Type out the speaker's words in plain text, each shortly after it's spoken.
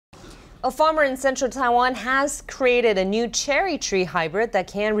A farmer in central Taiwan has created a new cherry tree hybrid that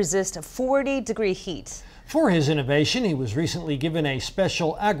can resist 40-degree heat. For his innovation, he was recently given a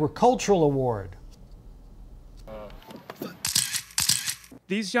special agricultural award.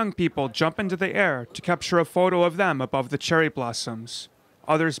 These young people jump into the air to capture a photo of them above the cherry blossoms.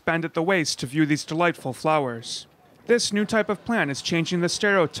 Others bend at the waist to view these delightful flowers. This new type of plant is changing the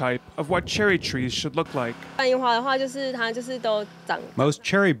stereotype of what cherry trees should look like. Most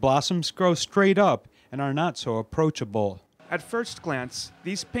cherry blossoms grow straight up and are not so approachable. At first glance,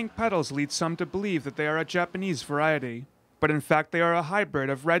 these pink petals lead some to believe that they are a Japanese variety. But in fact, they are a hybrid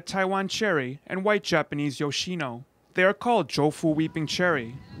of red Taiwan cherry and white Japanese Yoshino. They are called Chou Fu weeping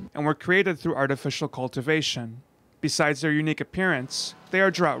cherry and were created through artificial cultivation. Besides their unique appearance, they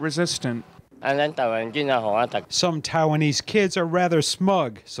are drought resistant. Some Taiwanese kids are rather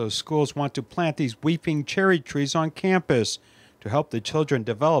smug, so schools want to plant these weeping cherry trees on campus to help the children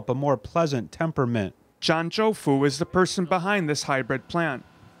develop a more pleasant temperament. Chou Fu is the person behind this hybrid plant.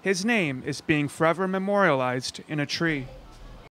 His name is being forever memorialized in a tree.